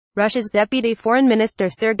Russia's Deputy Foreign Minister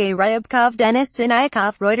Sergei Ryabkov, Denis,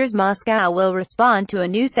 Sinyakov, Reuters Moscow will respond to a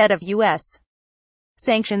new set of U.S.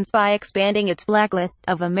 sanctions by expanding its blacklist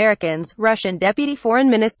of Americans, Russian Deputy Foreign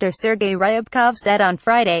Minister Sergei Ryabkov said on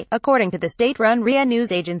Friday, according to the state-run RIA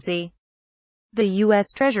news agency. The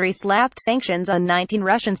U.S. Treasury slapped sanctions on 19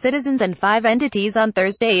 Russian citizens and 5 entities on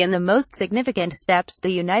Thursday in the most significant steps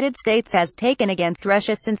the United States has taken against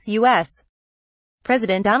Russia since U.S.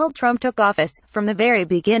 President Donald Trump took office. From the very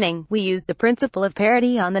beginning, we used the principle of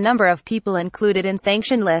parity on the number of people included in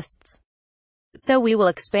sanction lists. So we will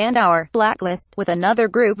expand our blacklist with another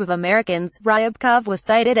group of Americans, Ryabkov was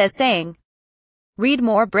cited as saying. Read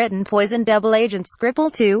more. Britain poisoned double agent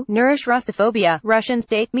Skripal to Nourish Russophobia, Russian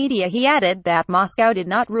state media. He added that Moscow did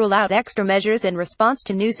not rule out extra measures in response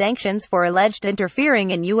to new sanctions for alleged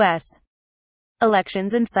interfering in U.S.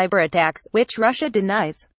 elections and cyber attacks, which Russia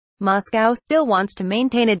denies. Moscow still wants to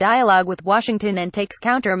maintain a dialogue with Washington and takes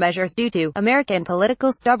countermeasures due to American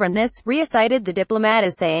political stubbornness. RIA cited the diplomat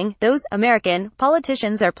as saying, those American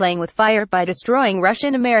politicians are playing with fire by destroying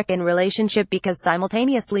Russian-American relationship because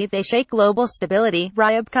simultaneously they shake global stability,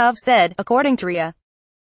 Ryabkov said, according to RIA.